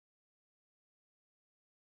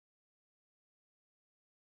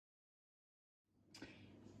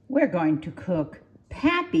We're going to cook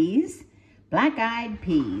Pappy's black-eyed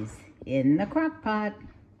peas in the crock pot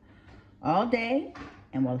all day,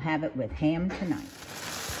 and we'll have it with ham tonight.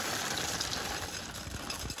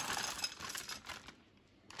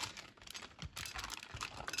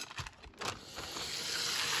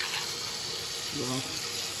 We'll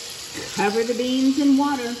cover the beans in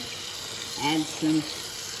water, add some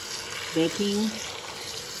baking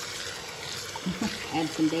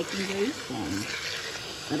grease, and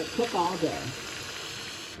let it cook all day.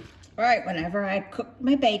 All right, whenever I cook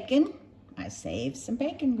my bacon, I save some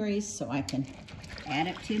bacon grease so I can add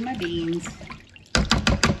it to my beans.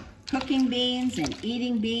 Cooking beans and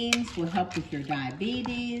eating beans will help with your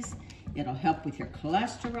diabetes. It'll help with your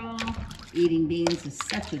cholesterol. Eating beans is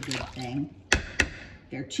such a good thing.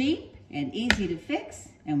 They're cheap and easy to fix,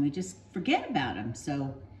 and we just forget about them.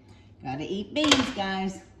 So, gotta eat beans,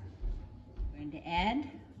 guys. I'm going to add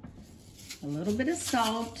a little bit of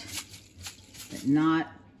salt, but not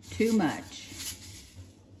too much.